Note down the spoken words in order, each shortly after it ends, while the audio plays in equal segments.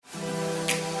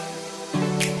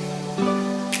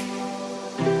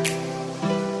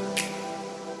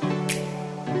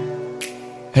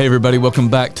Hey everybody, welcome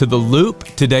back to The Loop.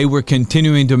 Today we're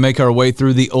continuing to make our way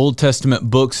through the Old Testament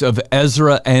books of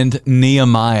Ezra and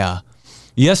Nehemiah.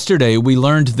 Yesterday we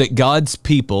learned that God's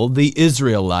people, the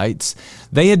Israelites,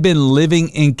 they had been living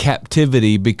in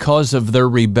captivity because of their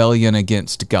rebellion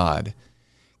against God.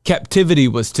 Captivity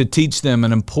was to teach them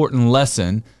an important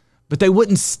lesson, but they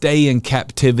wouldn't stay in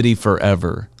captivity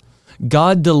forever.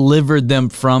 God delivered them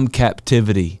from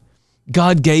captivity.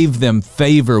 God gave them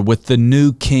favor with the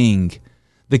new king.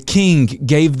 The king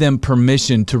gave them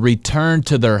permission to return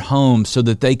to their home so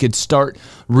that they could start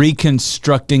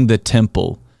reconstructing the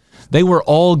temple. They were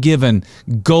all given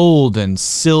gold and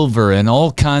silver and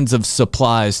all kinds of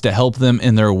supplies to help them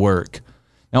in their work.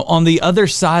 Now, on the other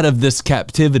side of this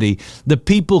captivity, the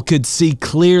people could see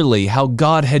clearly how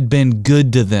God had been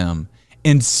good to them,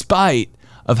 in spite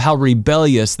of how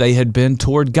rebellious they had been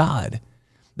toward God.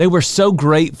 They were so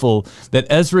grateful that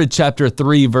Ezra chapter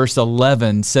 3 verse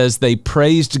 11 says they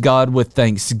praised God with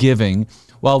thanksgiving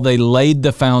while they laid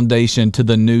the foundation to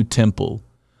the new temple.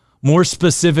 More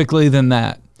specifically than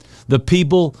that, the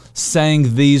people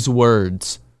sang these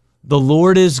words, "The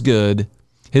Lord is good,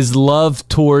 His love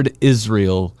toward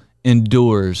Israel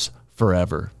endures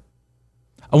forever."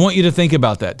 I want you to think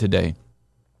about that today.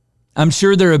 I'm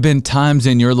sure there have been times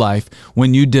in your life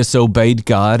when you disobeyed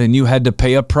God and you had to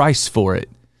pay a price for it.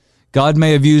 God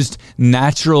may have used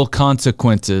natural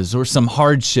consequences or some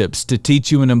hardships to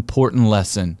teach you an important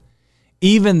lesson.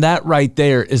 Even that right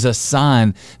there is a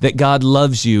sign that God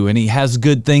loves you and He has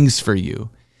good things for you.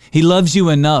 He loves you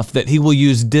enough that He will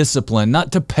use discipline,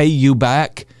 not to pay you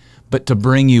back, but to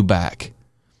bring you back.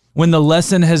 When the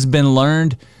lesson has been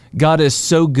learned, God is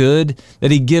so good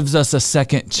that He gives us a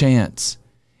second chance.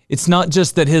 It's not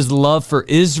just that His love for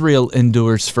Israel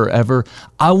endures forever.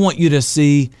 I want you to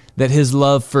see that His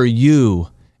love for you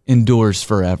endures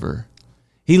forever.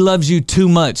 He loves you too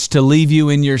much to leave you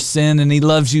in your sin, and He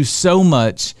loves you so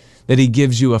much that He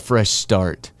gives you a fresh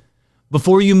start.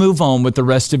 Before you move on with the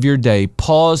rest of your day,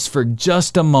 pause for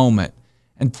just a moment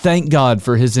and thank God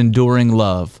for His enduring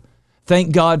love.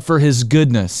 Thank God for His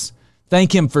goodness.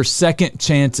 Thank Him for second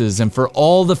chances and for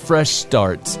all the fresh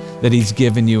starts that He's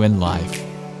given you in life.